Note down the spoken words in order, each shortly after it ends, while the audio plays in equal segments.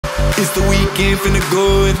It's the weekend, finna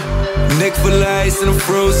go in. Neck full of ice and I'm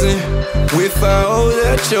frozen. With fire, oh,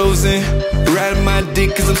 that I chosen. Riding my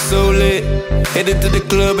dick cause I'm so lit. Headed to the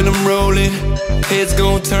club and I'm rolling. Heads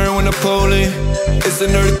gon' turn when I'm polling. It's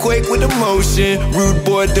an earthquake with emotion. Rude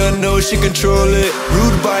boy done know she control it.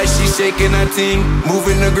 Rude boy, she shaking her ting.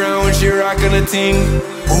 Moving the ground when she rockin' her ting.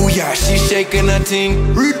 Ooh yeah, she shaking her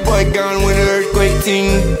ting. Rude boy gone when the earthquake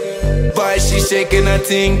ting. Boy, she shaking her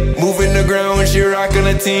ting. Moving the ground when she rockin'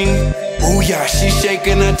 her ting. Ooh yeah, she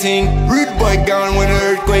shaking her ting. Rude boy gone when the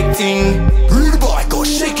earthquake ting. Rude boy go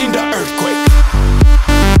shaking the earthquake.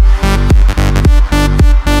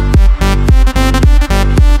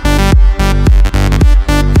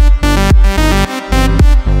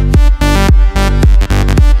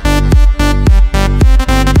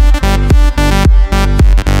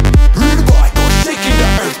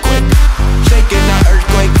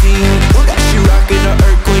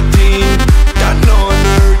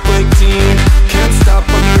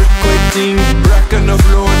 Rockin' the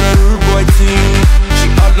floor on the rude boy team. She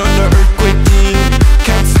all on the earthquake team.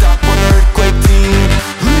 Can't stop on the earthquake team.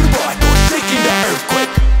 Rude boy go shaking the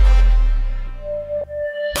earthquake.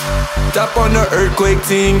 Top on the earthquake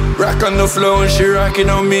team. Rock on the floor and she rockin'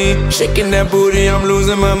 on me. Shaking that booty, I'm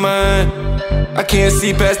losing my mind. I can't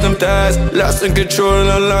see past them thighs. Lost in control and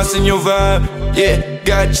I'm lost in your vibe. Yeah,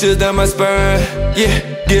 got chills down my spine. Yeah,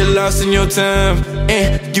 get lost in your time.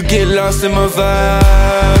 And you get lost in my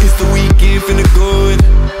vibe. It's the weekend, finna go in.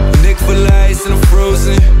 Neck full of ice and I'm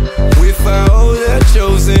frozen. With fire, oh, that I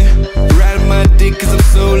chosen. Riding my dick cause I'm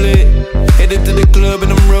so lit. Headed to the club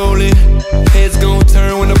and I'm rolling. Heads gon'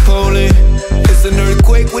 turn when I'm polling. It's an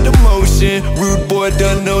earthquake with emotion. Rude boy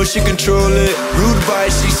done know she control it. Rude boy,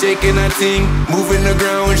 she shaking her ting. Moving the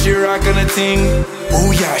ground when she rockin' her ting.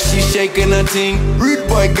 Ooh yeah, she shaking her ting. Rude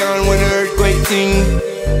boy gone when the earthquake ting.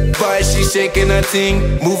 Boy, she shaking her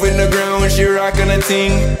ting. Moving the ground when she rockin' her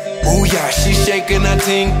ting. Ooh yeah, she shaking her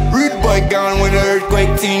ting. Rude boy gone when the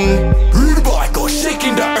earthquake ting. Rude boy go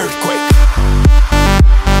shaking the earthquake.